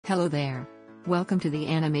Hello there. Welcome to the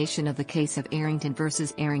animation of the case of Errington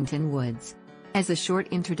versus Errington Woods. As a short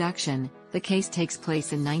introduction, the case takes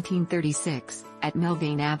place in 1936, at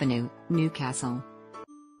Milvain Avenue, Newcastle.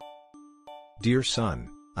 Dear son,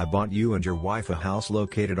 I bought you and your wife a house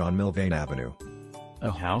located on Milvain Avenue.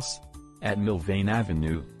 A house? At Milvain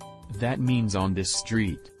Avenue? That means on this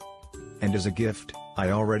street. And as a gift, I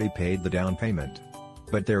already paid the down payment.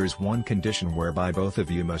 But there is one condition whereby both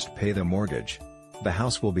of you must pay the mortgage. The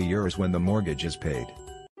house will be yours when the mortgage is paid.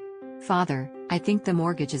 Father, I think the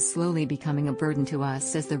mortgage is slowly becoming a burden to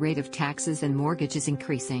us as the rate of taxes and mortgage is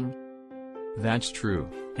increasing. That's true,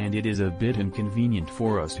 and it is a bit inconvenient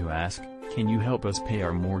for us to ask, can you help us pay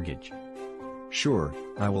our mortgage? Sure,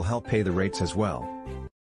 I will help pay the rates as well.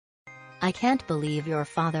 I can't believe your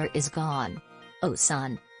father is gone. Oh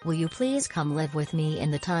son, will you please come live with me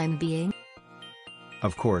in the time being?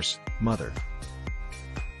 Of course, mother.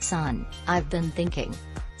 Son, I've been thinking.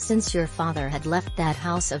 Since your father had left that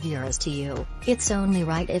house of yours to you, it's only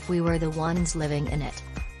right if we were the ones living in it.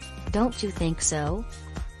 Don't you think so?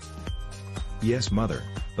 Yes, mother,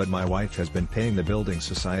 but my wife has been paying the building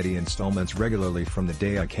society installments regularly from the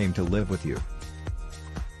day I came to live with you.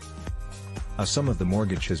 A sum of the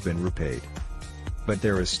mortgage has been repaid. But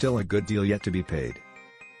there is still a good deal yet to be paid.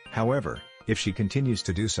 However, if she continues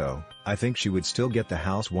to do so, I think she would still get the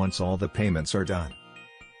house once all the payments are done.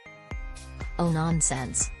 Oh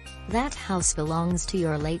nonsense. That house belongs to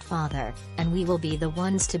your late father, and we will be the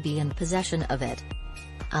ones to be in possession of it.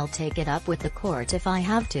 I'll take it up with the court if I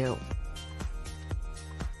have to.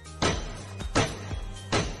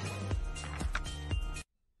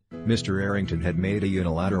 Mr. Errington had made a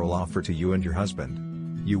unilateral offer to you and your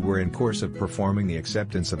husband. You were in course of performing the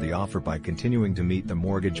acceptance of the offer by continuing to meet the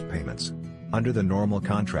mortgage payments. Under the normal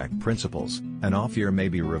contract principles, an offer may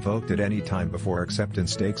be revoked at any time before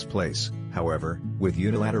acceptance takes place. However, with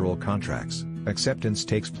unilateral contracts, acceptance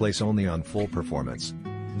takes place only on full performance.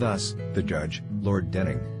 Thus, the judge, Lord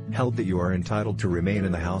Denning, held that you are entitled to remain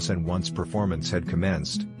in the house, and once performance had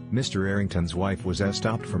commenced, Mr. Errington's wife was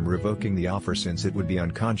stopped from revoking the offer since it would be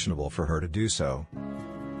unconscionable for her to do so.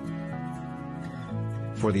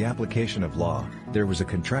 For the application of law, there was a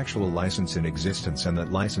contractual license in existence, and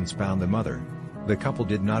that license bound the mother. The couple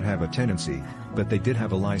did not have a tenancy, but they did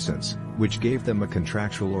have a license, which gave them a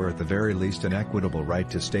contractual or at the very least an equitable right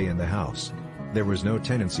to stay in the house. There was no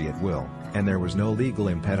tenancy at will, and there was no legal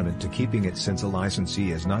impediment to keeping it, since a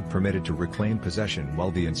licensee is not permitted to reclaim possession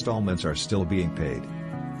while the installments are still being paid.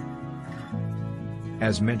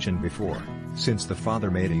 As mentioned before, since the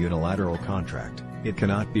father made a unilateral contract, it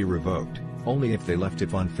cannot be revoked, only if they left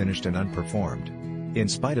it unfinished and unperformed. In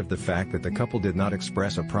spite of the fact that the couple did not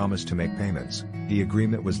express a promise to make payments, the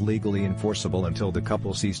agreement was legally enforceable until the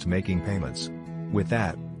couple ceased making payments. With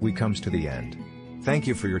that, we comes to the end. Thank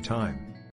you for your time.